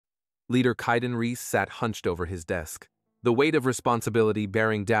Leader Kaiden Reese sat hunched over his desk, the weight of responsibility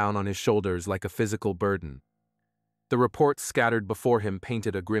bearing down on his shoulders like a physical burden. The reports scattered before him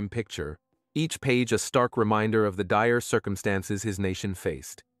painted a grim picture, each page a stark reminder of the dire circumstances his nation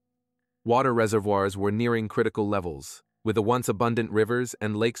faced. Water reservoirs were nearing critical levels, with the once abundant rivers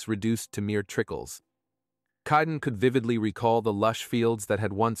and lakes reduced to mere trickles. Kaiden could vividly recall the lush fields that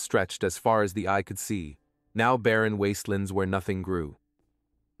had once stretched as far as the eye could see, now barren wastelands where nothing grew.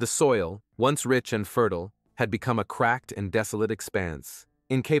 The soil, once rich and fertile, had become a cracked and desolate expanse,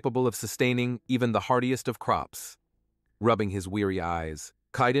 incapable of sustaining even the hardiest of crops. Rubbing his weary eyes,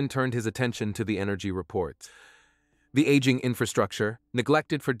 Kaiden turned his attention to the energy report. The aging infrastructure,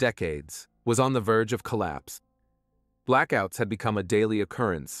 neglected for decades, was on the verge of collapse. Blackouts had become a daily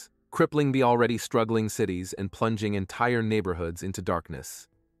occurrence, crippling the already struggling cities and plunging entire neighborhoods into darkness.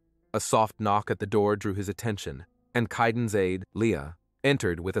 A soft knock at the door drew his attention, and Kaiden's aide, Leah,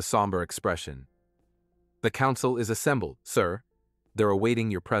 entered with a somber expression. "The council is assembled, sir. They're awaiting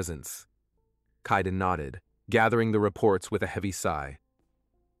your presence." Kaiden nodded, gathering the reports with a heavy sigh.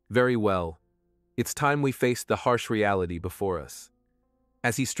 "Very well. It's time we faced the harsh reality before us."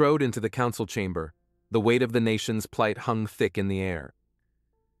 As he strode into the council chamber, the weight of the nation's plight hung thick in the air.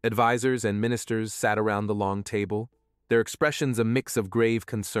 Advisors and ministers sat around the long table, their expressions a mix of grave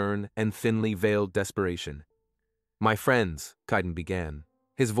concern and thinly veiled desperation. "My friends," Kaiden began,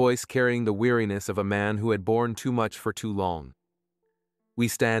 his voice carrying the weariness of a man who had borne too much for too long. "We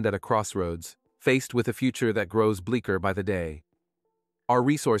stand at a crossroads, faced with a future that grows bleaker by the day. Our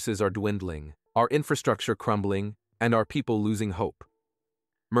resources are dwindling, our infrastructure crumbling, and our people losing hope."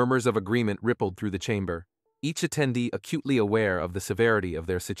 Murmurs of agreement rippled through the chamber, each attendee acutely aware of the severity of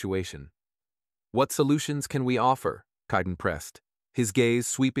their situation. "What solutions can we offer?" Kaiden pressed, his gaze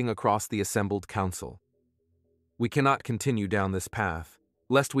sweeping across the assembled council. "We cannot continue down this path,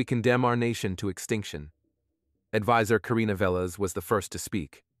 lest we condemn our nation to extinction." Advisor Karina Velez was the first to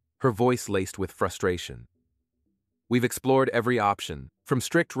speak, her voice laced with frustration. "We've explored every option, from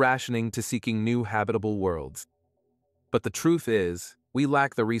strict rationing to seeking new habitable worlds. But the truth is, we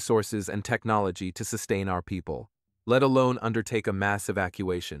lack the resources and technology to sustain our people, let alone undertake a mass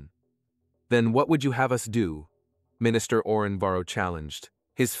evacuation." "Then what would you have us do?" Minister Orenvaro challenged,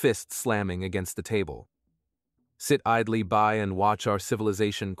 his fist slamming against the table. "Sit idly by and watch our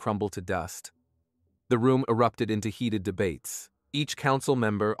civilization crumble to dust." The room erupted into heated debates, each council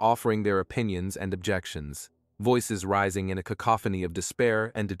member offering their opinions and objections, voices rising in a cacophony of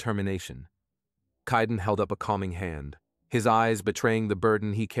despair and determination. Kaiden held up a calming hand, his eyes betraying the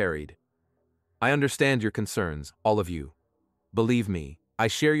burden he carried. "I understand your concerns, all of you. Believe me, I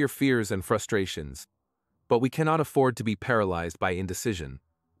share your fears and frustrations. But we cannot afford to be paralyzed by indecision.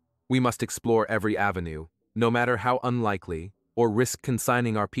 We must explore every avenue, no matter how unlikely, or risk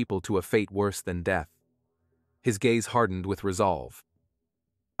consigning our people to a fate worse than death." His gaze hardened with resolve.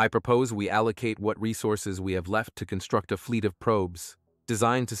 "I propose we allocate what resources we have left to construct a fleet of probes,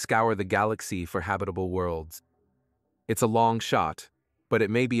 designed to scour the galaxy for habitable worlds. It's a long shot, but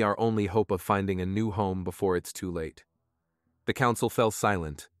it may be our only hope of finding a new home before it's too late." The council fell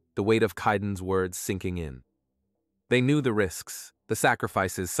silent, the weight of Kaiden's words sinking in. They knew the risks, the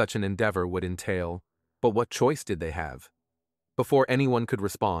sacrifices such an endeavor would entail, but what choice did they have? Before anyone could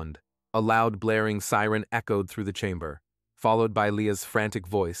respond, a loud blaring siren echoed through the chamber, followed by Leah's frantic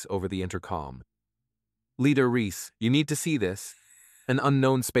voice over the intercom. "Leader Reese, you need to see this. An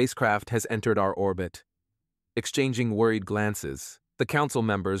unknown spacecraft has entered our orbit." Exchanging worried glances, the council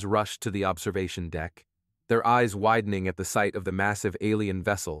members rushed to the observation deck, their eyes widening at the sight of the massive alien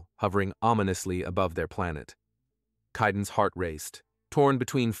vessel hovering ominously above their planet. Kaiden's heart raced, torn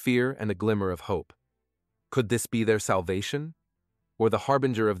between fear and a glimmer of hope. Could this be their salvation, or the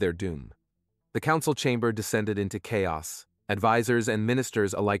harbinger of their doom? The council chamber descended into chaos, advisors and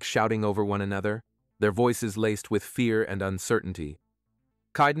ministers alike shouting over one another, their voices laced with fear and uncertainty.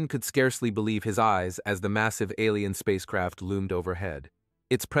 Kaiden could scarcely believe his eyes as the massive alien spacecraft loomed overhead,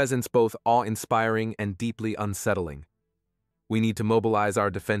 its presence both awe-inspiring and deeply unsettling. "We need to mobilize our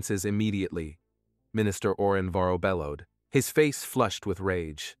defenses immediately," Minister Orenvaro bellowed, his face flushed with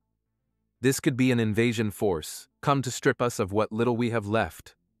rage. "This could be an invasion force, come to strip us of what little we have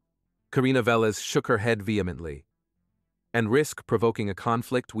left." Karina Velez shook her head vehemently. "And risk provoking a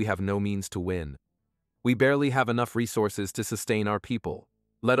conflict we have no means to win. We barely have enough resources to sustain our people,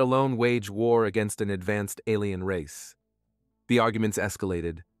 let alone wage war against an advanced alien race." The arguments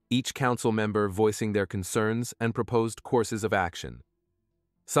escalated, each council member voicing their concerns and proposed courses of action.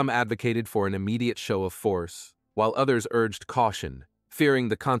 Some advocated for an immediate show of force, while others urged caution, fearing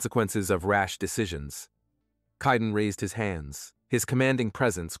the consequences of rash decisions. Kaiden raised his hands, his commanding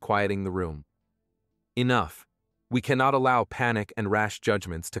presence quieting the room. Enough. We cannot allow panic and rash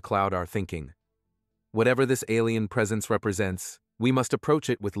judgments to cloud our thinking. Whatever this alien presence represents, we must approach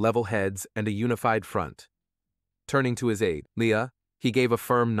it with level heads and a unified front. Turning to his aide, Leah, he gave a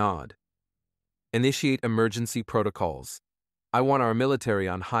firm nod. Initiate emergency protocols. I want our military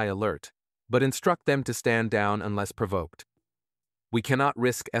on high alert, but instruct them to stand down unless provoked. We cannot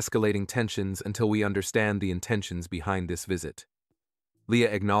risk escalating tensions until we understand the intentions behind this visit.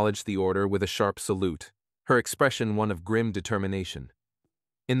 Leah acknowledged the order with a sharp salute, her expression one of grim determination.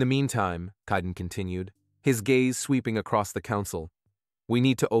 In the meantime, Kaiden continued, his gaze sweeping across the council, we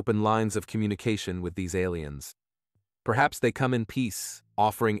need to open lines of communication with these aliens. Perhaps they come in peace,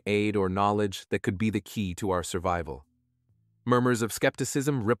 offering aid or knowledge that could be the key to our survival. Murmurs of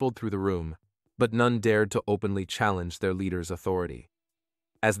skepticism rippled through the room, but none dared to openly challenge their leader's authority.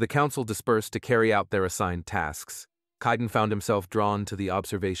 As the council dispersed to carry out their assigned tasks, Kaiden found himself drawn to the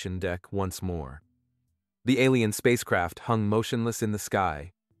observation deck once more. The alien spacecraft hung motionless in the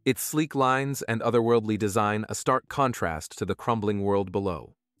sky, its sleek lines and otherworldly design a stark contrast to the crumbling world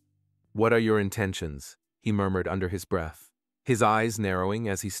below. "What are your intentions?" he murmured under his breath, his eyes narrowing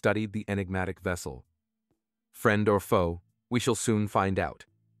as he studied the enigmatic vessel. "Friend or foe, we shall soon find out."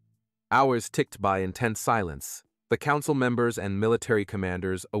 Hours ticked by in tense silence, the council members and military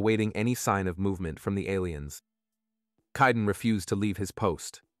commanders awaiting any sign of movement from the aliens. Kaiden refused to leave his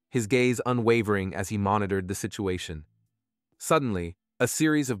post, his gaze unwavering as he monitored the situation. Suddenly, a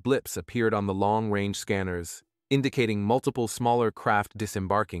series of blips appeared on the long-range scanners, indicating multiple smaller craft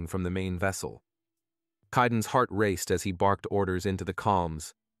disembarking from the main vessel. Kaiden's heart raced as he barked orders into the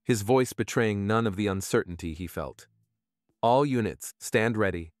comms, his voice betraying none of the uncertainty he felt. "All units, stand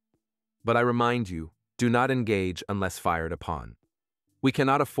ready. But I remind you, do not engage unless fired upon. We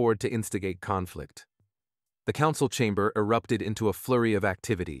cannot afford to instigate conflict." The council chamber erupted into a flurry of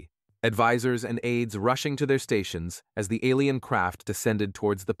activity, advisors and aides rushing to their stations as the alien craft descended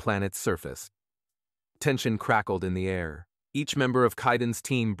towards the planet's surface. Tension crackled in the air, each member of Kaiden's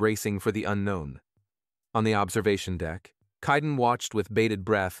team bracing for the unknown. On the observation deck, Kaiden watched with bated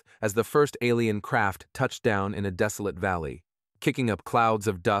breath as the first alien craft touched down in a desolate valley, kicking up clouds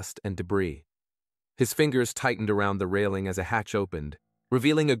of dust and debris. His fingers tightened around the railing as a hatch opened,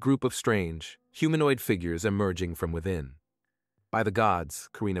 revealing a group of strange, humanoid figures emerging from within. "By the gods,"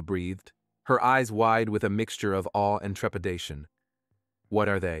 Karina breathed, her eyes wide with a mixture of awe and trepidation. "What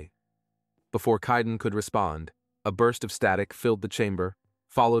are they?" Before Kaiden could respond, a burst of static filled the chamber,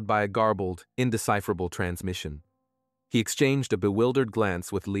 followed by a garbled, indecipherable transmission. He exchanged a bewildered glance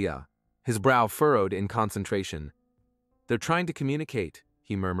with Leah, his brow furrowed in concentration. "They're trying to communicate,"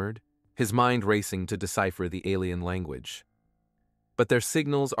 he murmured, his mind racing to decipher the alien language. "But their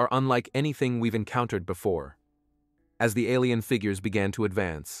signals are unlike anything we've encountered before." As the alien figures began to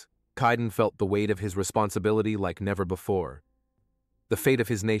advance, Kaiden felt the weight of his responsibility like never before. The fate of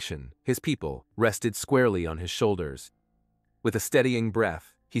his nation, his people, rested squarely on his shoulders. With a steadying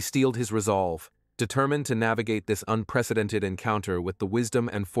breath, he steeled his resolve, determined to navigate this unprecedented encounter with the wisdom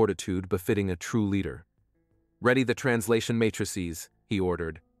and fortitude befitting a true leader. "Ready the translation matrices," he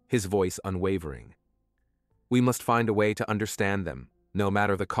ordered, his voice unwavering. "We must find a way to understand them, no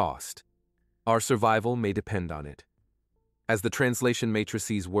matter the cost. Our survival may depend on it." As the translation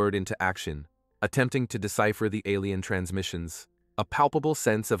matrices whirred into action, attempting to decipher the alien transmissions, a palpable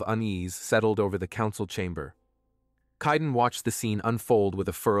sense of unease settled over the council chamber. Kaiden watched the scene unfold with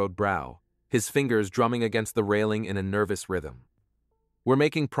a furrowed brow, his fingers drumming against the railing in a nervous rhythm. "We're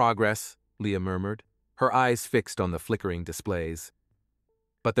making progress," Leah murmured, her eyes fixed on the flickering displays.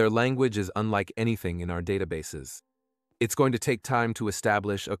 "But their language is unlike anything in our databases. It's going to take time to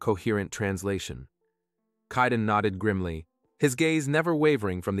establish a coherent translation." Kaiden nodded grimly, his gaze never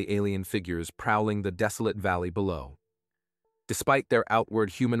wavering from the alien figures prowling the desolate valley below. Despite their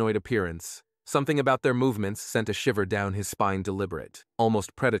outward humanoid appearance, something about their movements sent a shiver down his spine, deliberate,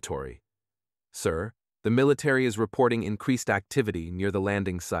 almost predatory. "Sir, the military is reporting increased activity near the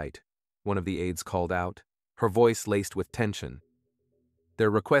landing site," one of the aides called out, her voice laced with tension. "They're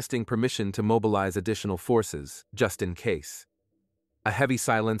requesting permission to mobilize additional forces, just in case." A heavy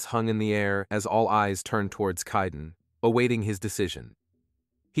silence hung in the air as all eyes turned towards Kaiden, awaiting his decision.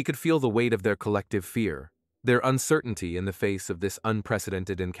 He could feel the weight of their collective fear, their uncertainty in the face of this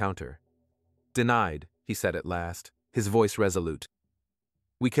unprecedented encounter. "Denied," he said at last, his voice resolute.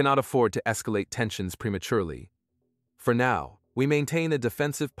 "We cannot afford to escalate tensions prematurely. For now, we maintain a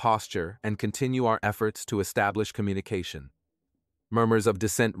defensive posture and continue our efforts to establish communication." Murmurs of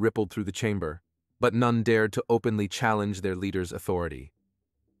dissent rippled through the chamber, but none dared to openly challenge their leader's authority.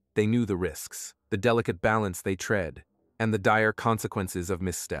 They knew the risks, the delicate balance they tread, and the dire consequences of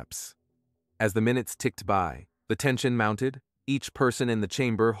missteps. As the minutes ticked by, the tension mounted, each person in the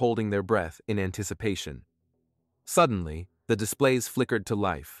chamber holding their breath in anticipation. Suddenly, the displays flickered to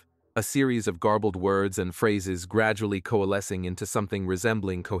life, a series of garbled words and phrases gradually coalescing into something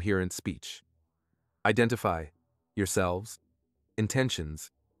resembling coherent speech. Identify yourselves,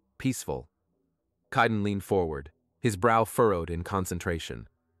 intentions, peaceful. Kaiden leaned forward, his brow furrowed in concentration.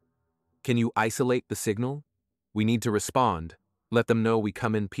 Can you isolate the signal? We need to respond. Let them know we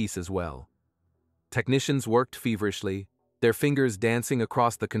come in peace as well. Technicians worked feverishly, their fingers dancing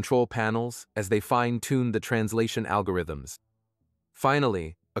across the control panels as they fine-tuned the translation algorithms.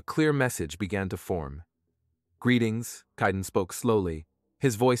 Finally, a clear message began to form. Greetings, Kaiden spoke slowly,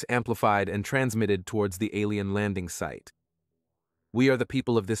 his voice amplified and transmitted towards the alien landing site. We are the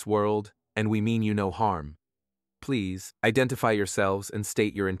people of this world, and we mean you no harm. Please, identify yourselves and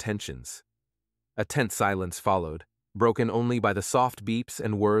state your intentions. A tense silence followed, broken only by the soft beeps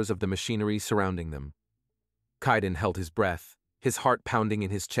and whirs of the machinery surrounding them. Kaiden held his breath, his heart pounding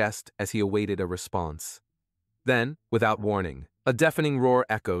in his chest as he awaited a response. Then, without warning, a deafening roar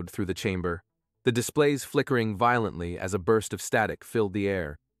echoed through the chamber, the displays flickering violently as a burst of static filled the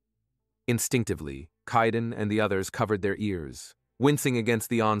air. Instinctively, Kaiden and the others covered their ears, wincing against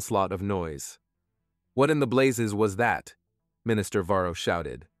the onslaught of noise. What in the blazes was that? Minister Varro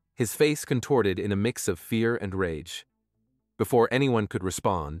shouted, his face contorted in a mix of fear and rage. Before anyone could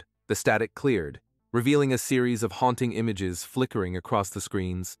respond, the static cleared, revealing a series of haunting images flickering across the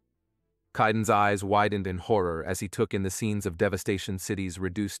screens. Kaiden's eyes widened in horror as he took in the scenes of devastation, cities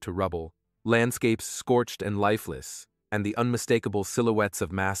reduced to rubble, landscapes scorched and lifeless, and the unmistakable silhouettes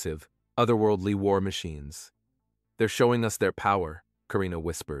of massive, otherworldly war machines. They're showing us their power, Karina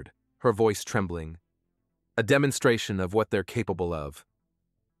whispered, her voice trembling. A demonstration of what they're capable of.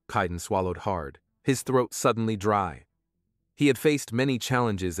 Kaiden swallowed hard, his throat suddenly dry. He had faced many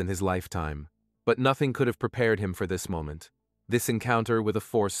challenges in his lifetime, but nothing could have prepared him for this moment, this encounter with a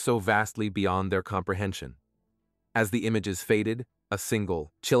force so vastly beyond their comprehension. As the images faded, a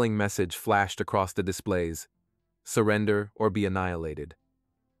single, chilling message flashed across the displays: surrender or be annihilated.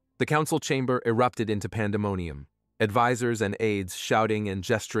 The council chamber erupted into pandemonium, advisors and aides shouting and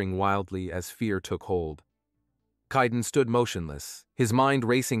gesturing wildly as fear took hold. Kaiden stood motionless, his mind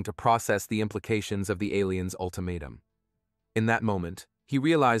racing to process the implications of the aliens' ultimatum. In that moment, he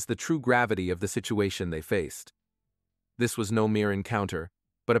realized the true gravity of the situation they faced. This was no mere encounter,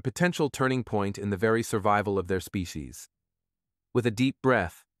 but a potential turning point in the very survival of their species. With a deep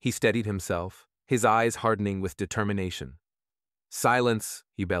breath, he steadied himself, his eyes hardening with determination. Silence,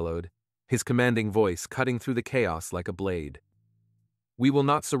 he bellowed, his commanding voice cutting through the chaos like a blade. We will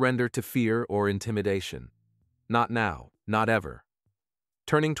not surrender to fear or intimidation. Not now, not ever.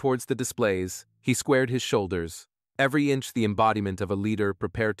 Turning towards the displays, he squared his shoulders, every inch the embodiment of a leader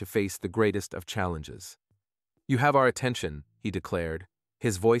prepared to face the greatest of challenges. You have our attention, he declared,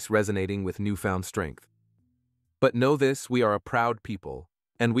 his voice resonating with newfound strength. But know this, we are a proud people,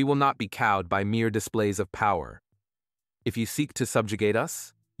 and we will not be cowed by mere displays of power. If you seek to subjugate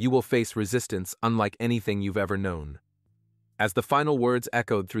us, you will face resistance unlike anything you've ever known. As the final words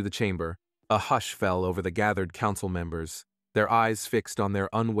echoed through the chamber, a hush fell over the gathered council members, their eyes fixed on their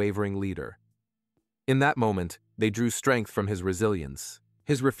unwavering leader. In that moment, they drew strength from his resilience,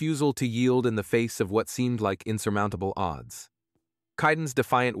 his refusal to yield in the face of what seemed like insurmountable odds. Kaiden's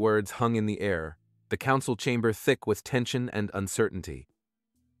defiant words hung in the air, the council chamber thick with tension and uncertainty.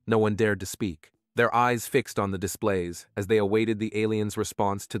 No one dared to speak, their eyes fixed on the displays as they awaited the aliens'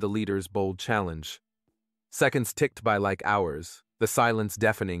 response to the leader's bold challenge. Seconds ticked by like hours, the silence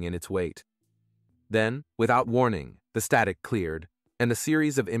deafening in its weight. Then, without warning, the static cleared, and a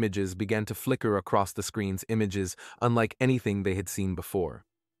series of images began to flicker across the screens, images unlike anything they had seen before.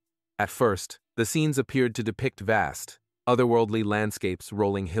 At first, the scenes appeared to depict vast, otherworldly landscapes,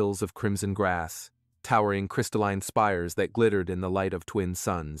 rolling hills of crimson grass, towering crystalline spires that glittered in the light of twin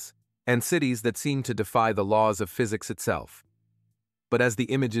suns, and cities that seemed to defy the laws of physics itself. But as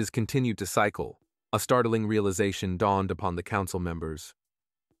the images continued to cycle, a startling realization dawned upon the council members.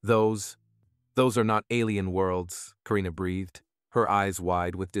 Those are not alien worlds, Karina breathed, her eyes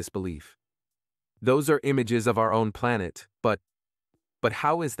wide with disbelief. Those are images of our own planet, but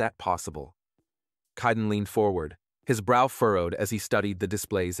how is that possible? Kaiden leaned forward, his brow furrowed as he studied the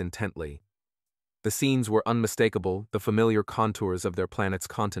displays intently. The scenes were unmistakable, the familiar contours of their planet's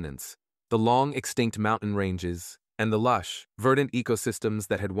continents, the long-extinct mountain ranges, and the lush, verdant ecosystems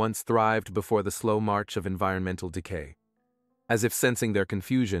that had once thrived before the slow march of environmental decay. As if sensing their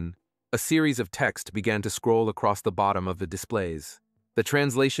confusion, a series of text began to scroll across the bottom of the displays. the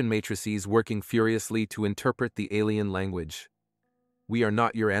translation matrices working furiously to interpret the alien language. "We are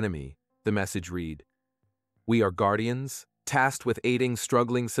not your enemy," the message read. "We are guardians, tasked with aiding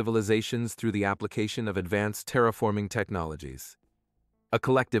struggling civilizations through the application of advanced terraforming technologies." A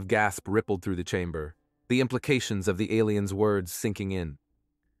collective gasp rippled through the chamber, the implications of the aliens' words sinking in.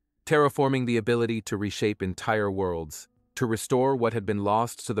 Terraforming the ability to reshape entire worlds, to restore what had been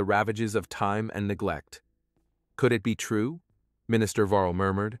lost to the ravages of time and neglect. Could it be true? Minister Varro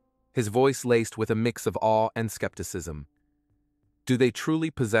murmured, his voice laced with a mix of awe and skepticism. Do they truly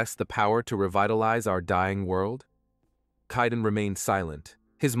possess the power to revitalize our dying world? Kaiden remained silent,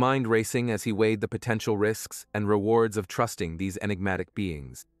 his mind racing as he weighed the potential risks and rewards of trusting these enigmatic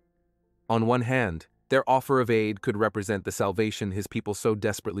beings. On one hand, their offer of aid could represent the salvation his people so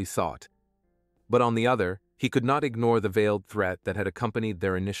desperately sought. But on the other, he could not ignore the veiled threat that had accompanied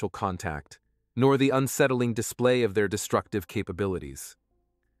their initial contact, nor the unsettling display of their destructive capabilities.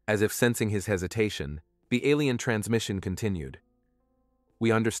 As if sensing his hesitation, the alien transmission continued.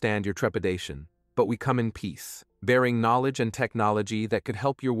 "We understand your trepidation, but we come in peace, bearing knowledge and technology that could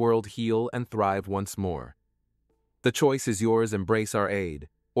help your world heal and thrive once more. The choice is yours: embrace our aid,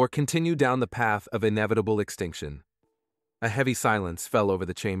 or continue down the path of inevitable extinction." A heavy silence fell over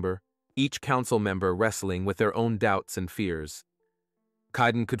the chamber, each council member wrestling with their own doubts and fears.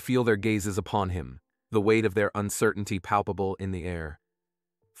 Kaiden could feel their gazes upon him, the weight of their uncertainty palpable in the air.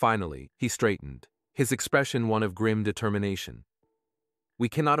 Finally, he straightened, his expression one of grim determination. "We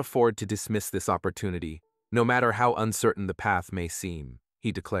cannot afford to dismiss this opportunity, no matter how uncertain the path may seem,"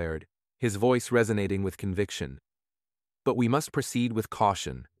 he declared, his voice resonating with conviction. "But we must proceed with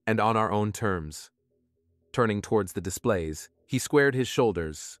caution, and on our own terms." Turning towards the displays, he squared his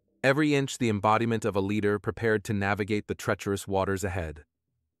shoulders, every inch the embodiment of a leader prepared to navigate the treacherous waters ahead.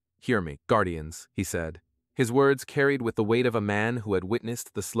 "Hear me, guardians," he said, his words carried with the weight of a man who had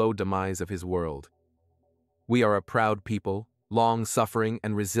witnessed the slow demise of his world. "We are a proud people, long-suffering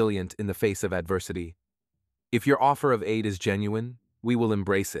and resilient in the face of adversity. If your offer of aid is genuine, we will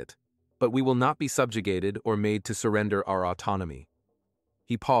embrace it, but we will not be subjugated or made to surrender our autonomy."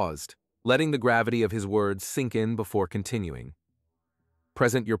 He paused, letting the gravity of his words sink in before continuing.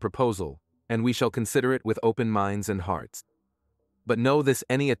 "Present your proposal, and we shall consider it with open minds and hearts. But know this: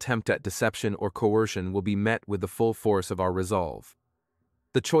 any attempt at deception or coercion will be met with the full force of our resolve.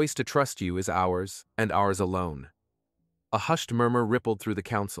 The choice to trust you is ours, and ours alone." A hushed murmur rippled through the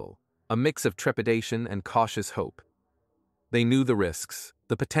council, a mix of trepidation and cautious hope. They knew the risks,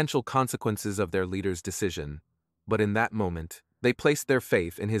 the potential consequences of their leader's decision, but in that moment, they placed their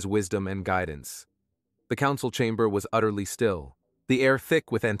faith in his wisdom and guidance. The council chamber was utterly still, the air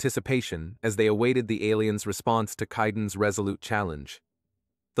thick with anticipation as they awaited the aliens' response to Kaiden's resolute challenge.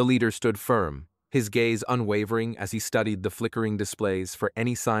 The leader stood firm, his gaze unwavering as he studied the flickering displays for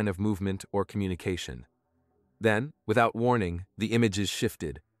any sign of movement or communication. Then, without warning, the images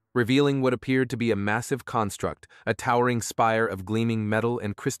shifted, revealing what appeared to be a massive construct, a towering spire of gleaming metal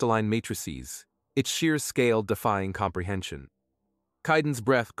and crystalline matrices, its sheer scale defying comprehension. Kaiden's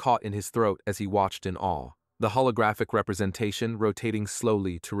breath caught in his throat as he watched in awe, the holographic representation rotating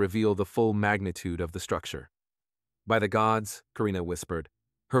slowly to reveal the full magnitude of the structure. "By the gods," Karina whispered,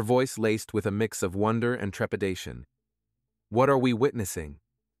 her voice laced with a mix of wonder and trepidation. "What are we witnessing?"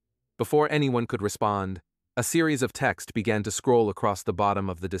 Before anyone could respond, a series of text began to scroll across the bottom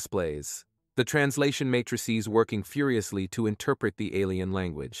of the displays, the translation matrices working furiously to interpret the alien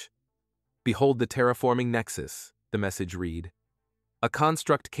language. "Behold the terraforming nexus," the message read. "A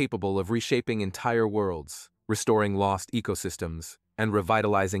construct capable of reshaping entire worlds, restoring lost ecosystems, and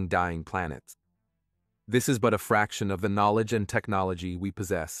revitalizing dying planets. This is but a fraction of the knowledge and technology we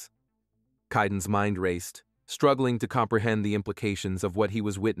possess." Kaiden's mind raced, struggling to comprehend the implications of what he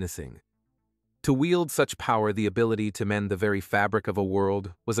was witnessing. To wield such power, the ability to mend the very fabric of a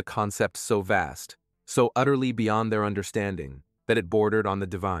world, was a concept so vast, so utterly beyond their understanding, that it bordered on the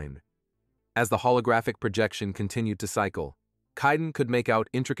divine. As the holographic projection continued to cycle, Kaiden could make out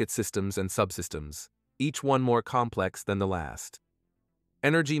intricate systems and subsystems, each one more complex than the last.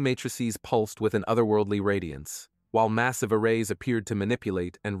 Energy matrices pulsed with an otherworldly radiance, while massive arrays appeared to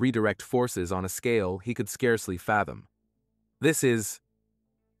manipulate and redirect forces on a scale he could scarcely fathom. This is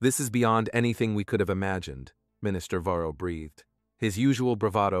beyond anything we could have imagined," Minister Varro breathed, his usual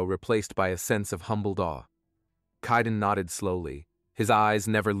bravado replaced by a sense of humbled awe. Kaiden nodded slowly, his eyes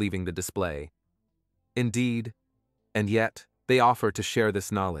never leaving the display. "Indeed, and yet, they offer to share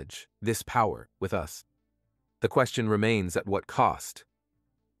this knowledge, this power, with us. The question remains: at what cost?"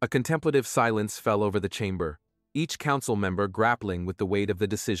 A contemplative silence fell over the chamber, each council member grappling with the weight of the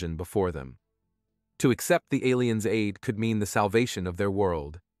decision before them. To accept the aliens' aid could mean the salvation of their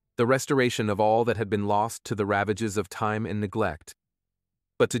world, the restoration of all that had been lost to the ravages of time and neglect.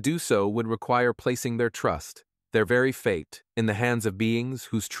 But to do so would require placing their trust, their very fate, in the hands of beings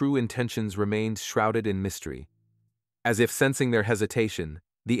whose true intentions remained shrouded in mystery. As if sensing their hesitation,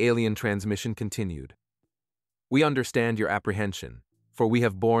 the alien transmission continued. We understand your apprehension, for we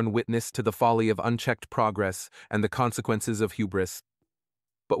have borne witness to the folly of unchecked progress and the consequences of hubris.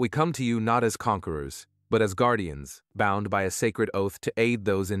 But we come to you not as conquerors, but as guardians, bound by a sacred oath to aid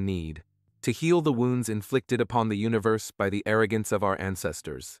those in need, to heal the wounds inflicted upon the universe by the arrogance of our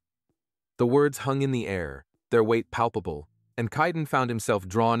ancestors. The words hung in the air, their weight palpable, and Kaiden found himself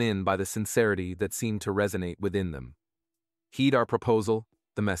drawn in by the sincerity that seemed to resonate within them. Heed our proposal,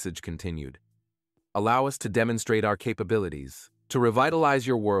 the message continued. Allow us to demonstrate our capabilities, to revitalize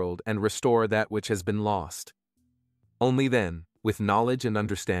your world and restore that which has been lost. Only then, with knowledge and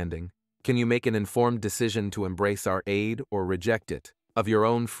understanding, can you make an informed decision to embrace our aid or reject it, of your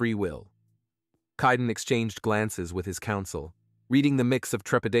own free will. Kaiden exchanged glances with his council, reading the mix of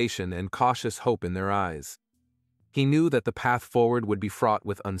trepidation and cautious hope in their eyes. He knew that the path forward would be fraught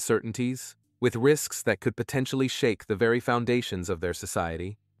with uncertainties, with risks that could potentially shake the very foundations of their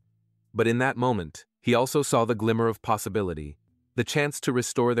society. But in that moment, he also saw the glimmer of possibility, the chance to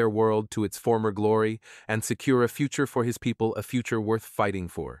restore their world to its former glory and secure a future for his people, a future worth fighting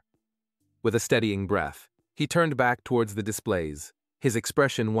for. With a steadying breath, he turned back towards the displays, his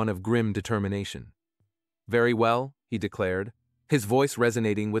expression one of grim determination. Very well, he declared, his voice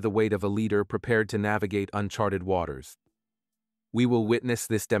resonating with the weight of a leader prepared to navigate uncharted waters. We will witness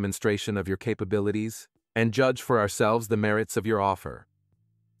this demonstration of your capabilities and judge for ourselves the merits of your offer.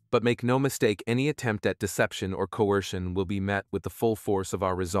 But make no mistake, any attempt at deception or coercion will be met with the full force of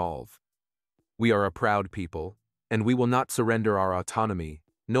our resolve. We are a proud people, and we will not surrender our autonomy,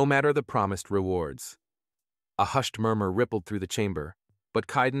 no matter the promised rewards. A hushed murmur rippled through the chamber, but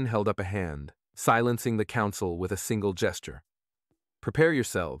Kaiden held up a hand, silencing the council with a single gesture. Prepare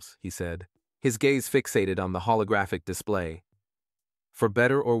yourselves, he said, his gaze fixated on the holographic display. For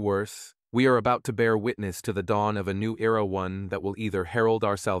better or worse, we are about to bear witness to the dawn of a new era, one that will either herald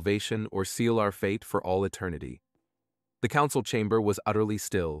our salvation or seal our fate for all eternity. The council chamber was utterly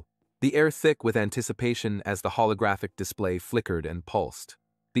still, the air thick with anticipation as the holographic display flickered and pulsed,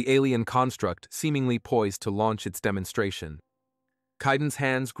 the alien construct seemingly poised to launch its demonstration. Kaiden's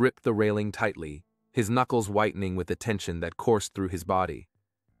hands gripped the railing tightly, his knuckles whitening with the tension that coursed through his body.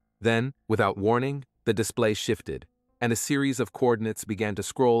 Then, without warning, the display shifted, and a series of coordinates began to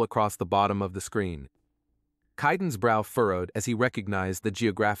scroll across the bottom of the screen. Kaiden's brow furrowed as he recognized the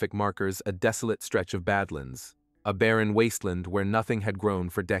geographic markers: a desolate stretch of badlands, a barren wasteland where nothing had grown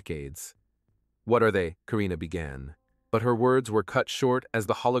for decades. What are they? Karina began. But her words were cut short as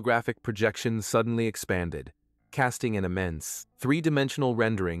the holographic projection suddenly expanded, casting an immense, three-dimensional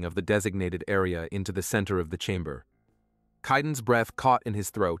rendering of the designated area into the center of the chamber. Kaiden's breath caught in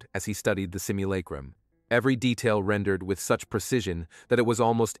his throat as he studied the simulacrum, every detail rendered with such precision that it was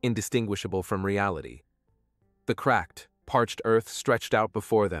almost indistinguishable from reality. The cracked, parched earth stretched out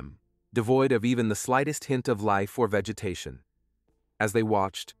before them, devoid of even the slightest hint of life or vegetation. As they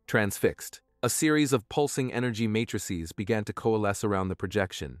watched, transfixed, a series of pulsing energy matrices began to coalesce around the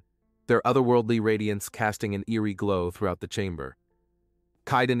projection, their otherworldly radiance casting an eerie glow throughout the chamber.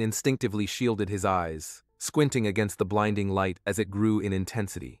 Kaiden instinctively shielded his eyes, squinting against the blinding light as it grew in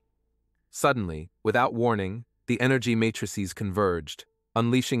intensity. Suddenly, without warning, the energy matrices converged,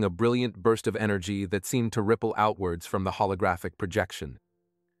 unleashing a brilliant burst of energy that seemed to ripple outwards from the holographic projection.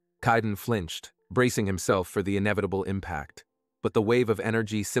 Kaiden flinched, bracing himself for the inevitable impact, but the wave of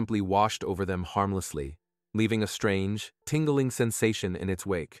energy simply washed over them harmlessly, leaving a strange, tingling sensation in its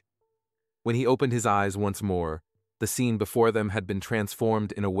wake. When he opened his eyes once more, the scene before them had been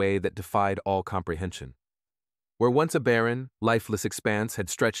transformed in a way that defied all comprehension. Where once a barren, lifeless expanse had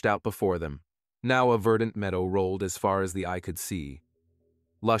stretched out before them, now a verdant meadow rolled as far as the eye could see.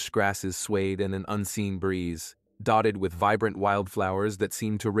 Lush grasses swayed in an unseen breeze, dotted with vibrant wildflowers that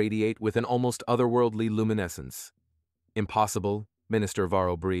seemed to radiate with an almost otherworldly luminescence. Impossible, Minister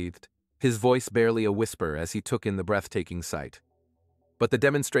Varro breathed, his voice barely a whisper as he took in the breathtaking sight. But the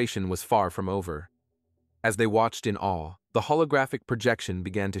demonstration was far from over. As they watched in awe, the holographic projection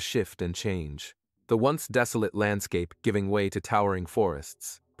began to shift and change, the once desolate landscape giving way to towering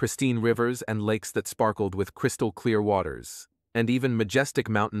forests, pristine rivers and lakes that sparkled with crystal-clear waters, and even majestic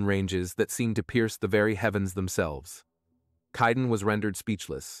mountain ranges that seemed to pierce the very heavens themselves. Kaiden was rendered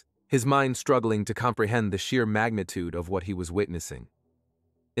speechless, his mind struggling to comprehend the sheer magnitude of what he was witnessing.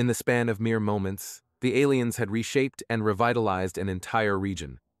 In the span of mere moments, the aliens had reshaped and revitalized an entire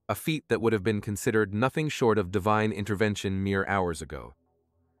region, a feat that would have been considered nothing short of divine intervention mere hours ago.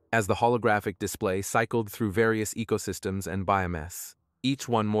 As the holographic display cycled through various ecosystems and biomass, each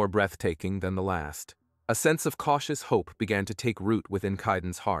one more breathtaking than the last, a sense of cautious hope began to take root within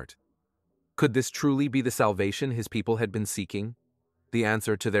Kaiden's heart. Could this truly be the salvation his people had been seeking? The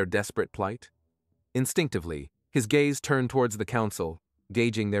answer to their desperate plight? Instinctively, his gaze turned towards the council,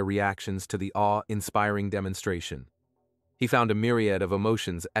 gauging their reactions to the awe-inspiring demonstration. He found a myriad of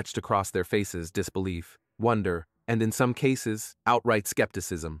emotions etched across their faces: disbelief, wonder, and in some cases, outright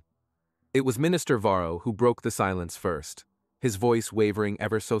skepticism. It was Minister Varro who broke the silence first, his voice wavering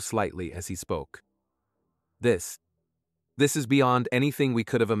ever so slightly as he spoke. This is beyond anything we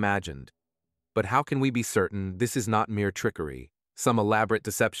could have imagined. But how can we be certain this is not mere trickery, some elaborate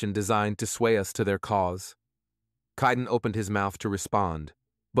deception designed to sway us to their cause? Kaiden opened his mouth to respond,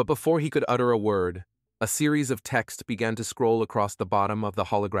 but before he could utter a word, a series of text began to scroll across the bottom of the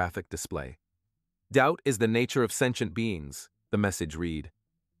holographic display. Doubt is the nature of sentient beings, the message read.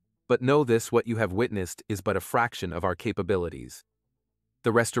 But know this: what you have witnessed is but a fraction of our capabilities.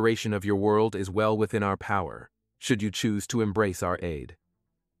 The restoration of your world is well within our power, should you choose to embrace our aid.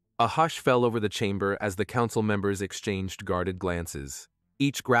 A hush fell over the chamber as the council members exchanged guarded glances,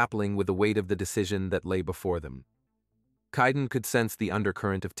 each grappling with the weight of the decision that lay before them. Kaiden could sense the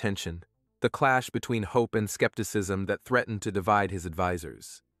undercurrent of tension, the clash between hope and skepticism that threatened to divide his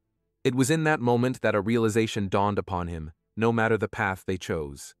advisors. It was in that moment that a realization dawned upon him: no matter the path they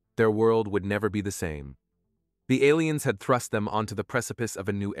chose, their world would never be the same. The aliens had thrust them onto the precipice of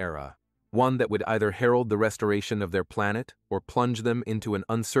a new era, one that would either herald the restoration of their planet or plunge them into an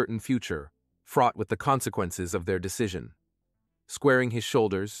uncertain future, fraught with the consequences of their decision. Squaring his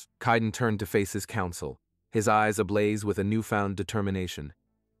shoulders, Kaiden turned to face his council, his eyes ablaze with a newfound determination.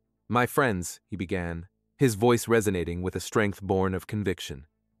 "My friends," he began, his voice resonating with a strength born of conviction.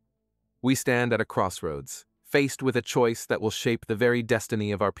 "We stand at a crossroads, faced with a choice that will shape the very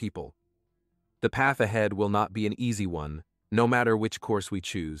destiny of our people. The path ahead will not be an easy one, no matter which course we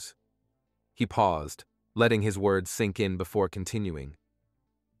choose." He paused, letting his words sink in before continuing.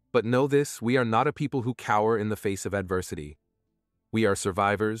 "But know this: we are not a people who cower in the face of adversity. We are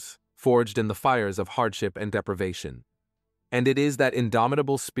survivors, forged in the fires of hardship and deprivation. And it is that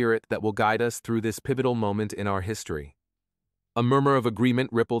indomitable spirit that will guide us through this pivotal moment in our history." A murmur of agreement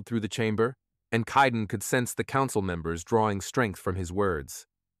rippled through the chamber, and Kaiden could sense the council members drawing strength from his words,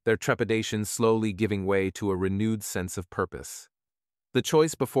 their trepidation slowly giving way to a renewed sense of purpose. "The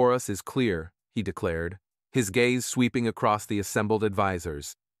choice before us is clear," he declared, his gaze sweeping across the assembled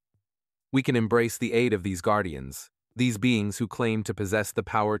advisors. "We can embrace the aid of these guardians, these beings who claim to possess the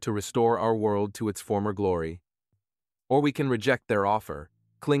power to restore our world to its former glory. Or we can reject their offer,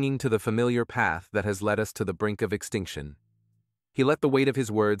 clinging to the familiar path that has led us to the brink of extinction." He let the weight of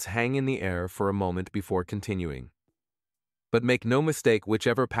his words hang in the air for a moment before continuing. "But make no mistake,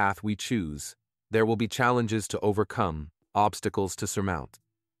 whichever path we choose, there will be challenges to overcome, obstacles to surmount.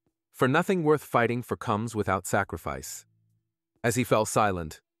 For nothing worth fighting for comes without sacrifice." As he fell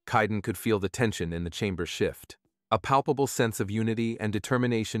silent, Kaiden could feel the tension in the chamber shift, a palpable sense of unity and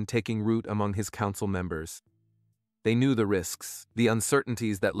determination taking root among his council members. They knew the risks, the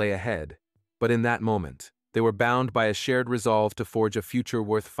uncertainties that lay ahead, but in that moment, they were bound by a shared resolve to forge a future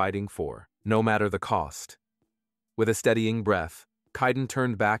worth fighting for, no matter the cost. With a steadying breath, Kaiden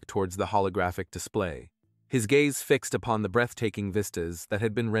turned back towards the holographic display, his gaze fixed upon the breathtaking vistas that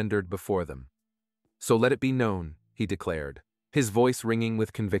had been rendered before them. "So let it be known," he declared, his voice ringing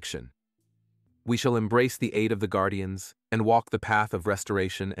with conviction. "We shall embrace the aid of the Guardians and walk the path of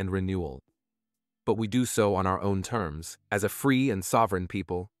restoration and renewal. But we do so on our own terms, as a free and sovereign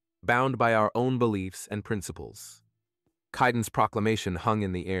people, bound by our own beliefs and principles." Kaiden's proclamation hung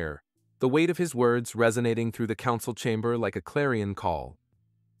in the air, the weight of his words resonating through the council chamber like a clarion call.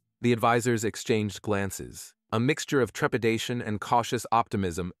 The advisors exchanged glances, a mixture of trepidation and cautious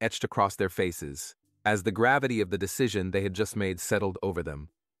optimism etched across their faces, as the gravity of the decision they had just made settled over them.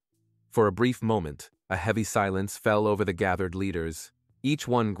 For a brief moment, a heavy silence fell over the gathered leaders, each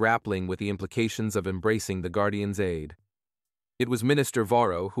one grappling with the implications of embracing the Guardian's aid. It was Minister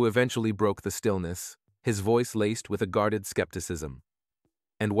Varro who eventually broke the stillness, his voice laced with a guarded skepticism.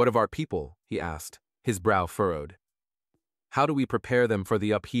 "And what of our people?" he asked, his brow furrowed. "How do we prepare them for the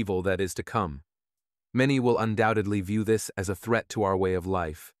upheaval that is to come? Many will undoubtedly view this as a threat to our way of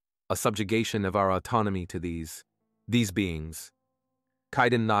life, a subjugation of our autonomy to these beings."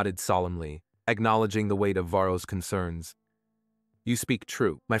 Kaiden nodded solemnly, acknowledging the weight of Varro's concerns. "You speak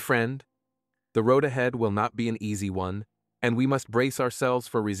true, my friend. The road ahead will not be an easy one, and we must brace ourselves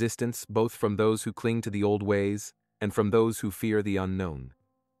for resistance both from those who cling to the old ways and from those who fear the unknown.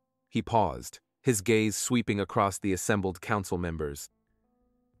 He paused, his gaze sweeping across the assembled council members.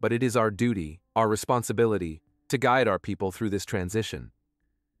 But it is our duty, our responsibility, to guide our people through this transition.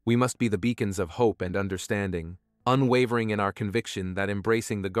 We must be the beacons of hope and understanding, unwavering in our conviction that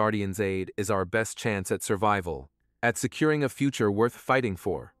embracing the Guardian's aid is our best chance at survival, at securing a future worth fighting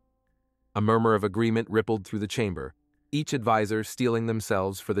for. A murmur of agreement rippled through the chamber, each advisor steeling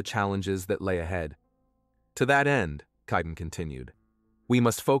themselves for the challenges that lay ahead. To that end, Kaiden continued, we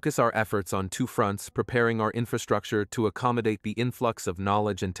must focus our efforts on two fronts, preparing our infrastructure to accommodate the influx of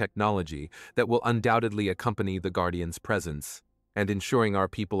knowledge and technology that will undoubtedly accompany the Guardian's presence, and ensuring our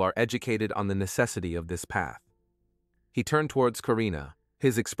people are educated on the necessity of this path. He turned towards Karina,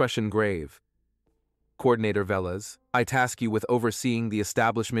 his expression grave. Coordinator Velas, I task you with overseeing the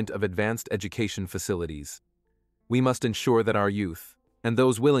establishment of advanced education facilities. We must ensure that our youth, and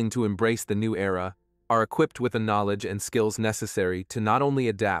those willing to embrace the new era, are equipped with the knowledge and skills necessary to not only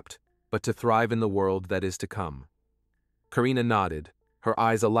adapt, but to thrive in the world that is to come. Karina nodded, her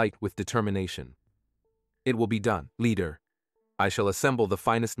eyes alight with determination. It will be done, leader. I shall assemble the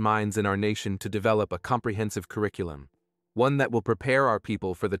finest minds in our nation to develop a comprehensive curriculum, one that will prepare our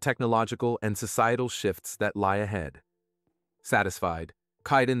people for the technological and societal shifts that lie ahead. Satisfied,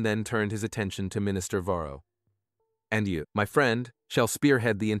 Kaiden then turned his attention to Minister Varro. And you, my friend, shall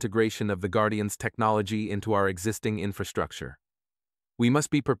spearhead the integration of the Guardian's technology into our existing infrastructure. We must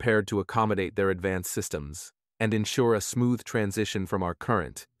be prepared to accommodate their advanced systems and ensure a smooth transition from our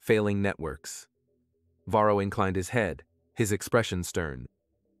current, failing networks. Varro inclined his head, his expression stern.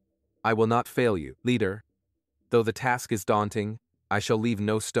 I will not fail you, leader. Though the task is daunting, I shall leave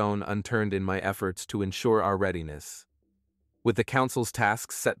no stone unturned in my efforts to ensure our readiness. With the Council's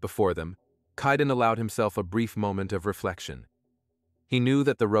tasks set before them, Kaiden allowed himself a brief moment of reflection. He knew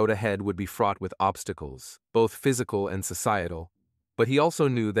that the road ahead would be fraught with obstacles, both physical and societal, but he also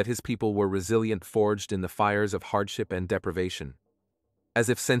knew that his people were resilient, forged in the fires of hardship and deprivation. As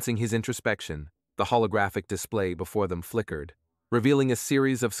if sensing his introspection, the holographic display before them flickered, revealing a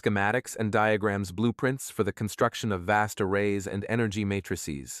series of schematics and diagrams, blueprints for the construction of vast arrays and energy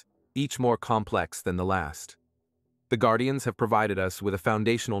matrices, each more complex than the last. The Guardians have provided us with a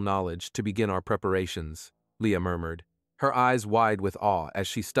foundational knowledge to begin our preparations, Leah murmured, her eyes wide with awe as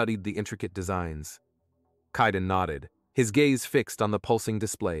she studied the intricate designs. Kaiden nodded, his gaze fixed on the pulsing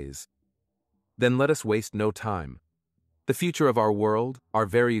displays. Then let us waste no time. The future of our world, our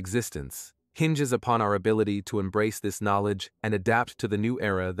very existence, hinges upon our ability to embrace this knowledge and adapt to the new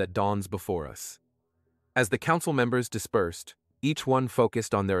era that dawns before us. As the council members dispersed, each one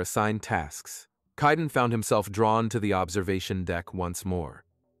focused on their assigned tasks, Kaiden found himself drawn to the observation deck once more.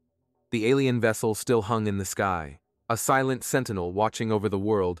 The alien vessel still hung in the sky, a silent sentinel watching over the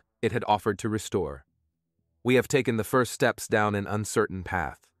world it had offered to restore. We have taken the first steps down an uncertain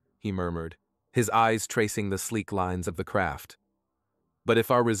path, he murmured, his eyes tracing the sleek lines of the craft. But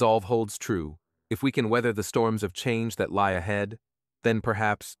if our resolve holds true, if we can weather the storms of change that lie ahead, then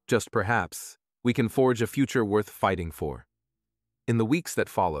perhaps, just perhaps, we can forge a future worth fighting for. In the weeks that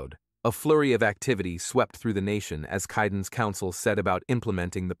followed, a flurry of activity swept through the nation as Kaiden's council set about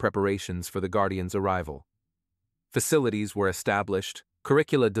implementing the preparations for the Guardian's arrival. Facilities were established,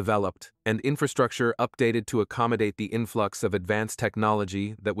 curricula developed, and infrastructure updated to accommodate the influx of advanced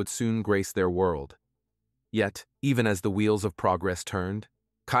technology that would soon grace their world. Yet, even as the wheels of progress turned,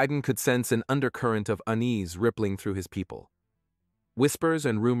 Kaiden could sense an undercurrent of unease rippling through his people. Whispers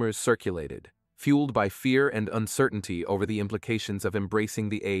and rumors circulated, fueled by fear and uncertainty over the implications of embracing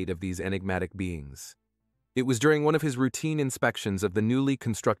the aid of these enigmatic beings. It was during one of his routine inspections of the newly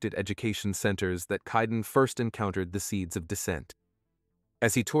constructed education centers that Kaiden first encountered the seeds of dissent.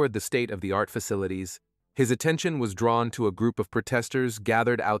 As he toured the state-of-the-art facilities, his attention was drawn to a group of protesters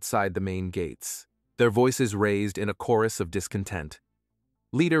gathered outside the main gates, their voices raised in a chorus of discontent.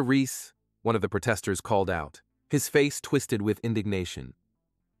 Leader Reese, one of the protesters called out, his face twisted with indignation.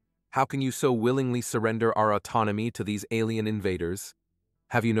 How can you so willingly surrender our autonomy to these alien invaders?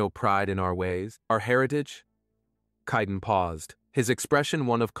 Have you no pride in our ways, our heritage? Kaiden paused, his expression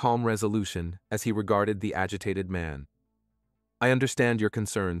one of calm resolution as he regarded the agitated man. I understand your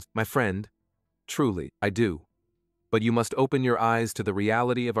concerns, my friend. Truly, I do. But you must open your eyes to the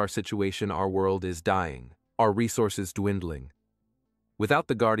reality of our situation. Our world is dying, our resources dwindling. Without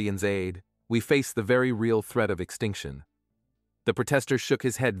the Guardian's aid, we face the very real threat of extinction. The protester shook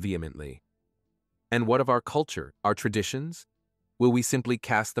his head vehemently. And what of our culture, our traditions? Will we simply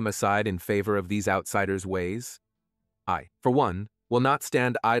cast them aside in favor of these outsiders' ways? I, for one, will not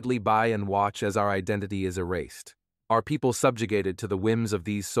stand idly by and watch as our identity is erased, our people subjugated to the whims of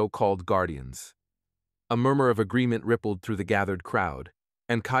these so-called guardians. A murmur of agreement rippled through the gathered crowd,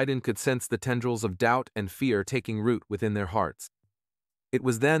 and Kaiden could sense the tendrils of doubt and fear taking root within their hearts. It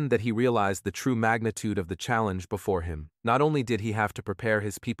was then that he realized the true magnitude of the challenge before him. Not only did he have to prepare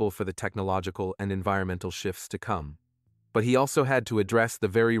his people for the technological and environmental shifts to come, but he also had to address the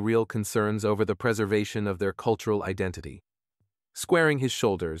very real concerns over the preservation of their cultural identity. Squaring his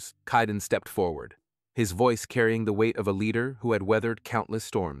shoulders, Kaiden stepped forward, his voice carrying the weight of a leader who had weathered countless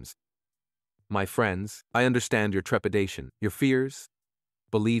storms. My friends, I understand your trepidation, your fears.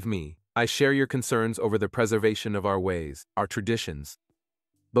 Believe me, I share your concerns over the preservation of our ways, our traditions.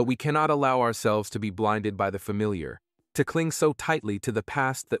 But we cannot allow ourselves to be blinded by the familiar, to cling so tightly to the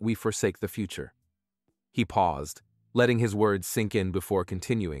past that we forsake the future. He paused, letting his words sink in before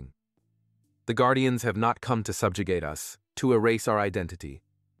continuing. The Guardians have not come to subjugate us, to erase our identity.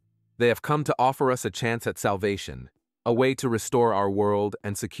 They have come to offer us a chance at salvation, a way to restore our world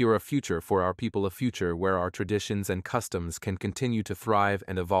and secure a future for our people, a future where our traditions and customs can continue to thrive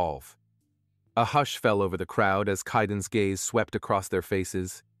and evolve. A hush fell over the crowd as Kaiden's gaze swept across their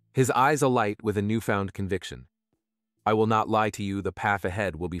faces, his eyes alight with a newfound conviction. I will not lie to you, the path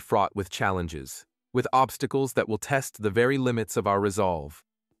ahead will be fraught with challenges, with obstacles that will test the very limits of our resolve.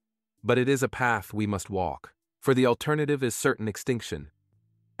 But it is a path we must walk, for the alternative is certain extinction.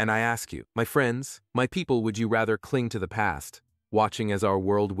 And I ask you, my friends, my people, would you rather cling to the past, watching as our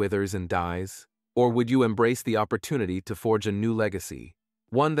world withers and dies, or would you embrace the opportunity to forge a new legacy,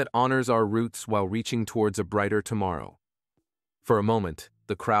 one that honors our roots while reaching towards a brighter tomorrow? For a moment,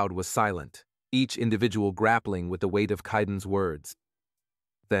 the crowd was silent, each individual grappling with the weight of Kaiden's words.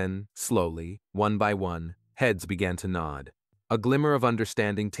 Then, slowly, one by one, heads began to nod, a glimmer of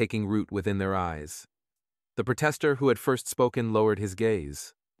understanding taking root within their eyes. The protester who had first spoken lowered his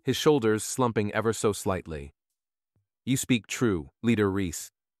gaze, his shoulders slumping ever so slightly. You speak true, Leader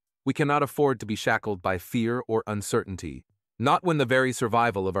Reese. We cannot afford to be shackled by fear or uncertainty, not when the very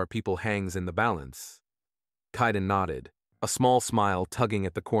survival of our people hangs in the balance. Kaiden nodded, a small smile tugging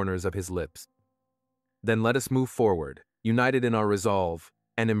at the corners of his lips. Then let us move forward, united in our resolve,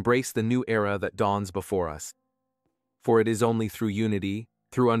 and embrace the new era that dawns before us. For it is only through unity,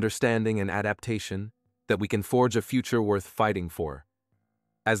 through understanding and adaptation, that we can forge a future worth fighting for.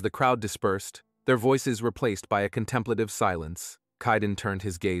 As the crowd dispersed, their voices replaced by a contemplative silence, Kaiden turned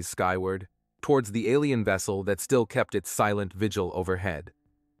his gaze skyward, towards the alien vessel that still kept its silent vigil overhead.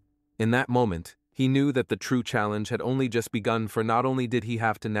 In that moment, he knew that the true challenge had only just begun, for not only did he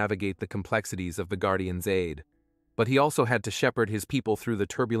have to navigate the complexities of the Guardian's aid, but he also had to shepherd his people through the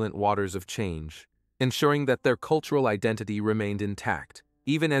turbulent waters of change, ensuring that their cultural identity remained intact,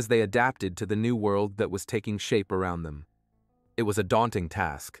 even as they adapted to the new world that was taking shape around them. It was a daunting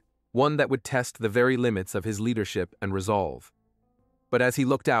task, one that would test the very limits of his leadership and resolve. But as he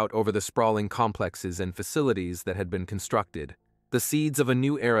looked out over the sprawling complexes and facilities that had been constructed, the seeds of a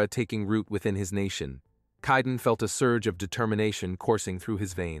new era taking root within his nation, Kaiden felt a surge of determination coursing through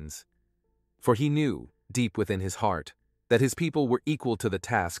his veins. For he knew, deep within his heart, that his people were equal to the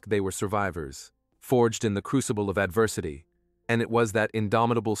task. They were survivors, forged in the crucible of adversity, and it was that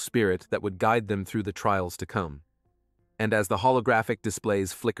indomitable spirit that would guide them through the trials to come. And as the holographic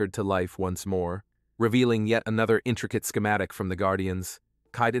displays flickered to life once more, revealing yet another intricate schematic from the Guardians,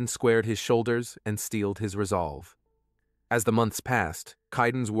 Kaiden squared his shoulders and steeled his resolve. As the months passed,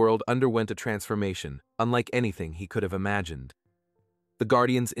 Kaiden's world underwent a transformation, unlike anything he could have imagined. The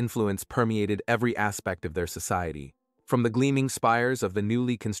Guardians' influence permeated every aspect of their society, from the gleaming spires of the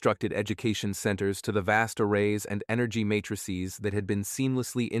newly constructed education centers to the vast arrays and energy matrices that had been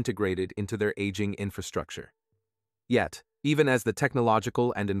seamlessly integrated into their aging infrastructure. Yet, even as the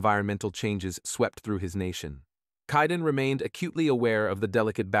technological and environmental changes swept through his nation, Kaiden remained acutely aware of the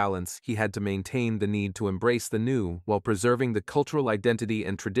delicate balance he had to maintain, the need to embrace the new while preserving the cultural identity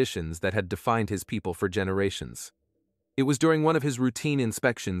and traditions that had defined his people for generations. It was during one of his routine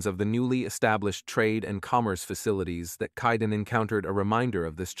inspections of the newly established trade and commerce facilities that Kaiden encountered a reminder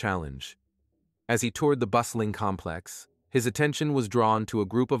of this challenge. As he toured the bustling complex, his attention was drawn to a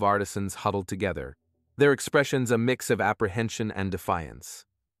group of artisans huddled together, their expressions a mix of apprehension and defiance.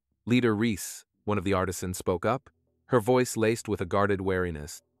 Leader Reese, one of the artisans, spoke up, her voice laced with a guarded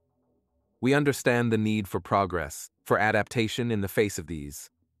wariness. We understand the need for progress, for adaptation in the face of these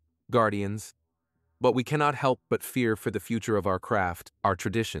Guardians, but we cannot help but fear for the future of our craft, our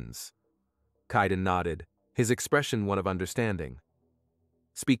traditions. Kaiden nodded, his expression one of understanding.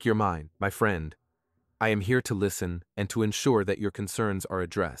 Speak your mind, my friend. I am here to listen and to ensure that your concerns are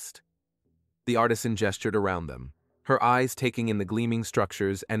addressed. The artisan gestured around them, her eyes taking in the gleaming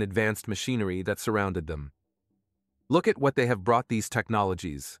structures and advanced machinery that surrounded them. Look at what they have brought, these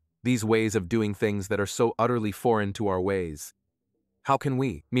technologies, these ways of doing things that are so utterly foreign to our ways. How can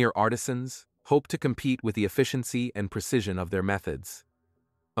we, mere artisans, hope to compete with the efficiency and precision of their methods?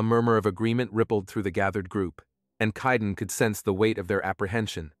 A murmur of agreement rippled through the gathered group, and Kaiden could sense the weight of their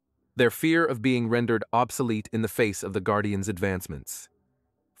apprehension, their fear of being rendered obsolete in the face of the Guardian's advancements.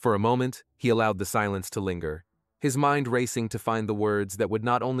 For a moment, he allowed the silence to linger, his mind racing to find the words that would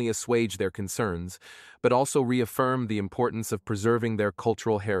not only assuage their concerns, but also reaffirm the importance of preserving their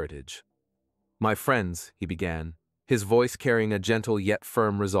cultural heritage. "My friends," he began, his voice carrying a gentle yet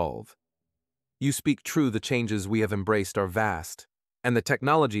firm resolve. "You speak true, the changes we have embraced are vast, and the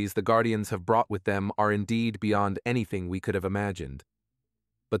technologies the Guardians have brought with them are indeed beyond anything we could have imagined.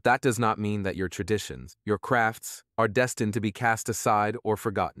 But that does not mean that your traditions, your crafts, are destined to be cast aside or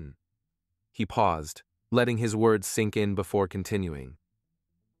forgotten." He paused, letting his words sink in before continuing.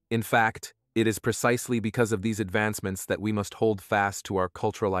 "In fact, it is precisely because of these advancements that we must hold fast to our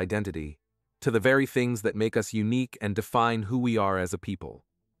cultural identity, to the very things that make us unique and define who we are as a people."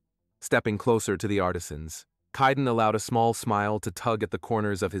 Stepping closer to the artisans, Kaiden allowed a small smile to tug at the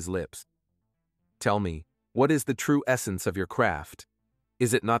corners of his lips. "Tell me, what is the true essence of your craft?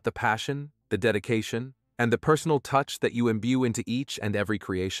 Is it not the passion, the dedication, and the personal touch that you imbue into each and every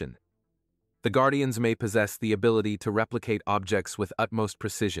creation? The Guardians may possess the ability to replicate objects with utmost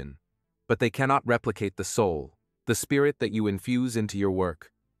precision, but they cannot replicate the soul, the spirit that you infuse into your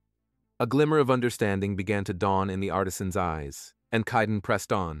work." A glimmer of understanding began to dawn in the artisan's eyes, and Kaiden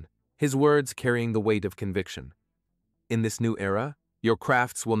pressed on, his words carrying the weight of conviction. "In this new era, your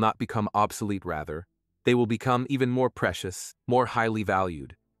crafts will not become obsolete, rather, they will become even more precious, more highly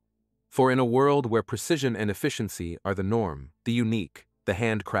valued. For in a world where precision and efficiency are the norm, the unique, the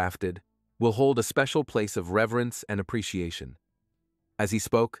handcrafted, will hold a special place of reverence and appreciation." As he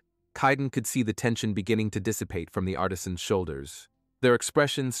spoke, Kaiden could see the tension beginning to dissipate from the artisan's shoulders, their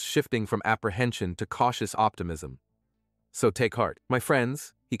expressions shifting from apprehension to cautious optimism. "So take heart, my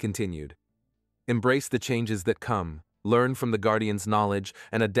friends," he continued. "Embrace the changes that come, learn from the Guardian's knowledge,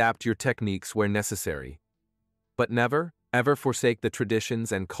 and adapt your techniques where necessary. But never, ever forsake the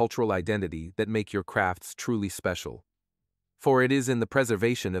traditions and cultural identity that make your crafts truly special. For it is in the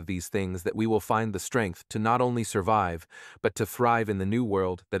preservation of these things that we will find the strength to not only survive, but to thrive in the new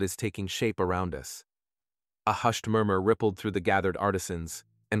world that is taking shape around us." A hushed murmur rippled through the gathered artisans,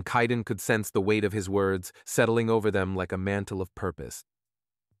 and Kaiden could sense the weight of his words settling over them like a mantle of purpose.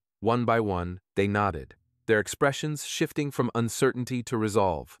 One by one, they nodded, their expressions shifting from uncertainty to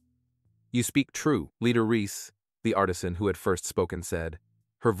resolve. "You speak true, Leader Reese," the artisan who had first spoken said,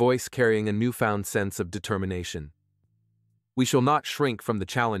 her voice carrying a newfound sense of determination. "We shall not shrink from the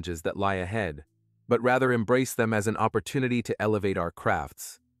challenges that lie ahead, but rather embrace them as an opportunity to elevate our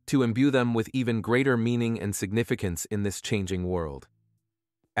crafts, to imbue them with even greater meaning and significance in this changing world."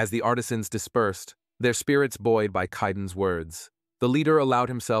 As the artisans dispersed, their spirits buoyed by Kaiden's words, the leader allowed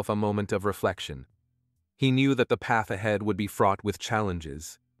himself a moment of reflection. He knew that the path ahead would be fraught with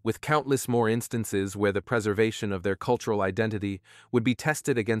challenges, with countless more instances where the preservation of their cultural identity would be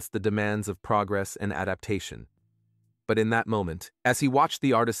tested against the demands of progress and adaptation. But in that moment, as he watched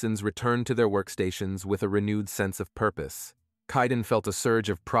the artisans return to their workstations with a renewed sense of purpose, Kaiden felt a surge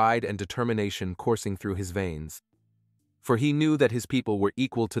of pride and determination coursing through his veins. For he knew that his people were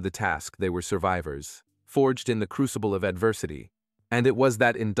equal to the task. They were survivors, forged in the crucible of adversity, and it was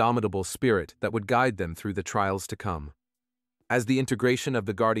that indomitable spirit that would guide them through the trials to come. As the integration of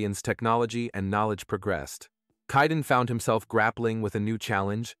the Guardian's technology and knowledge progressed, Kaiden found himself grappling with a new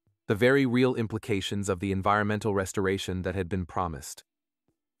challenge, the very real implications of the environmental restoration that had been promised.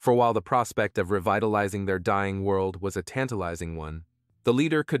 For while the prospect of revitalizing their dying world was a tantalizing one, the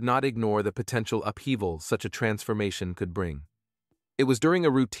leader could not ignore the potential upheaval such a transformation could bring. It was during a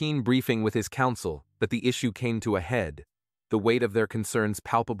routine briefing with his council that the issue came to a head, the weight of their concerns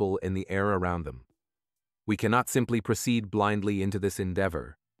palpable in the air around them. "We cannot simply proceed blindly into this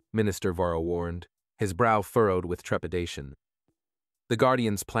endeavor," Minister Varro warned, his brow furrowed with trepidation. "The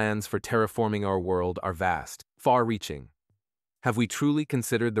Guardian's plans for terraforming our world are vast, far-reaching. Have we truly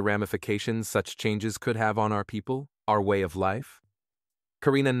considered the ramifications such changes could have on our people, our way of life?"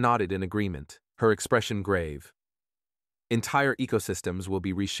 Karina nodded in agreement, her expression grave. "Entire ecosystems will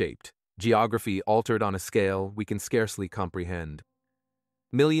be reshaped, geography altered on a scale we can scarcely comprehend.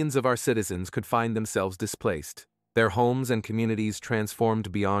 Millions of our citizens could find themselves displaced, their homes and communities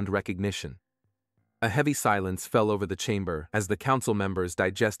transformed beyond recognition." A heavy silence fell over the chamber as the council members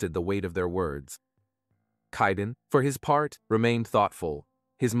digested the weight of their words. Kaiden, for his part, remained thoughtful,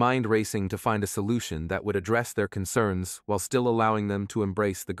 his mind racing to find a solution that would address their concerns while still allowing them to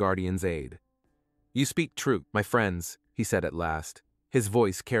embrace the Guardian's aid. "You speak true, my friends," he said at last, his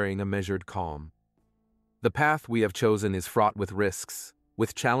voice carrying a measured calm. The path we have chosen is fraught with risks,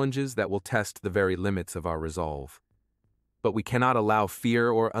 with challenges that will test the very limits of our resolve. But we cannot allow fear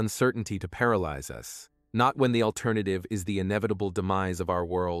or uncertainty to paralyze us, not when the alternative is the inevitable demise of our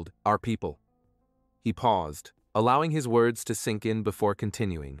world, our people. He paused, allowing his words to sink in before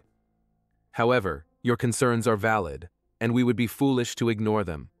continuing. However, your concerns are valid, and we would be foolish to ignore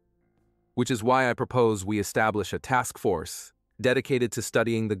them. Which is why I propose we establish a task force dedicated to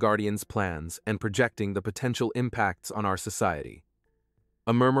studying the Guardians' plans and projecting the potential impacts on our society.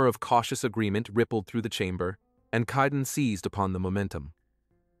 A murmur of cautious agreement rippled through the chamber, and Kaiden seized upon the momentum.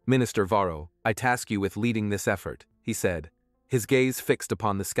 Minister Varro, I task you with leading this effort, he said, his gaze fixed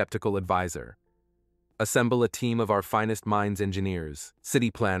upon the skeptical advisor. Assemble a team of our finest minds, engineers, city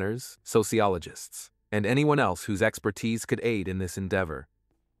planners, sociologists, and anyone else whose expertise could aid in this endeavor.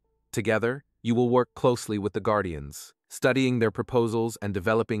 Together, you will work closely with the Guardians, studying their proposals and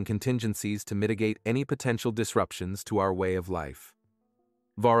developing contingencies to mitigate any potential disruptions to our way of life.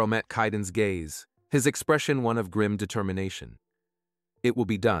 Varro met Kaiden's gaze, his expression one of grim determination. It will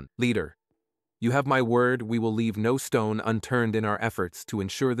be done, leader. You have my word we will leave no stone unturned in our efforts to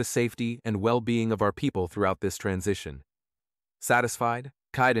ensure the safety and well-being of our people throughout this transition. Satisfied,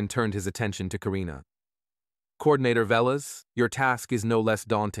 Kaiden turned his attention to Karina. Coordinator Velas, your task is no less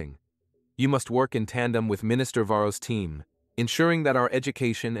daunting. You must work in tandem with Minister Varro's team, ensuring that our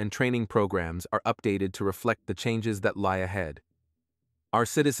education and training programs are updated to reflect the changes that lie ahead. Our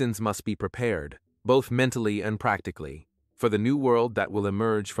citizens must be prepared, both mentally and practically, for the new world that will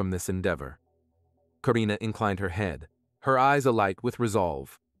emerge from this endeavor. Karina inclined her head, her eyes alight with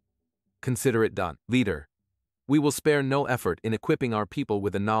resolve. Consider it done, leader. We will spare no effort in equipping our people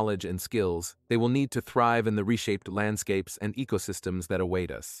with the knowledge and skills they will need to thrive in the reshaped landscapes and ecosystems that await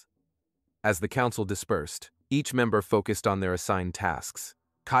us. As the council dispersed, each member focused on their assigned tasks.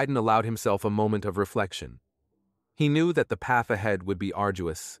 Kaiden allowed himself a moment of reflection. He knew that the path ahead would be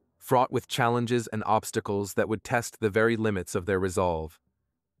arduous, fraught with challenges and obstacles that would test the very limits of their resolve.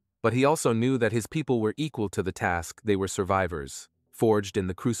 But he also knew that his people were equal to the task. They were survivors, forged in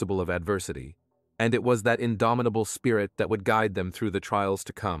the crucible of adversity, and it was that indomitable spirit that would guide them through the trials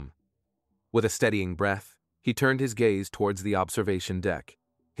to come. With a steadying breath, he turned his gaze towards the observation deck,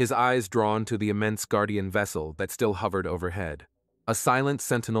 his eyes drawn to the immense guardian vessel that still hovered overhead, a silent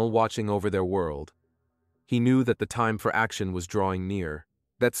sentinel watching over their world. He knew that the time for action was drawing near,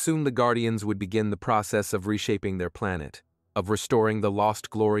 that soon the Guardians would begin the process of reshaping their planet, of restoring the lost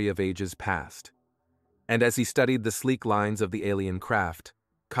glory of ages past. And as he studied the sleek lines of the alien craft,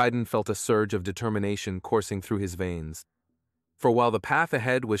 Kaiden felt a surge of determination coursing through his veins. For while the path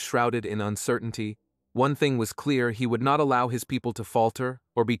ahead was shrouded in uncertainty, one thing was clear: he would not allow his people to falter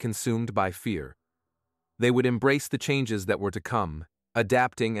or be consumed by fear. They would embrace the changes that were to come,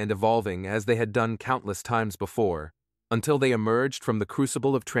 adapting and evolving as they had done countless times before, until they emerged from the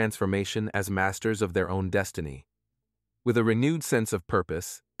crucible of transformation as masters of their own destiny. With a renewed sense of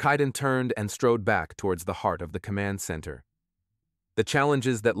purpose, Kaiden turned and strode back towards the heart of the command center. The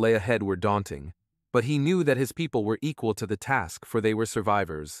challenges that lay ahead were daunting, but he knew that his people were equal to the task, for they were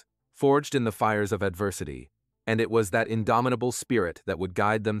survivors, forged in the fires of adversity, and it was that indomitable spirit that would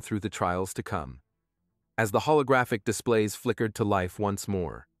guide them through the trials to come. As the holographic displays flickered to life once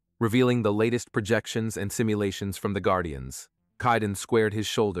more, revealing the latest projections and simulations from the Guardians, Kaiden squared his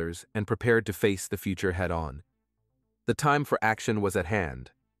shoulders and prepared to face the future head-on. The time for action was at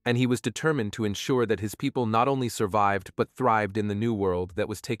hand, and he was determined to ensure that his people not only survived but thrived in the new world that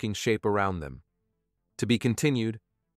was taking shape around them. To be continued,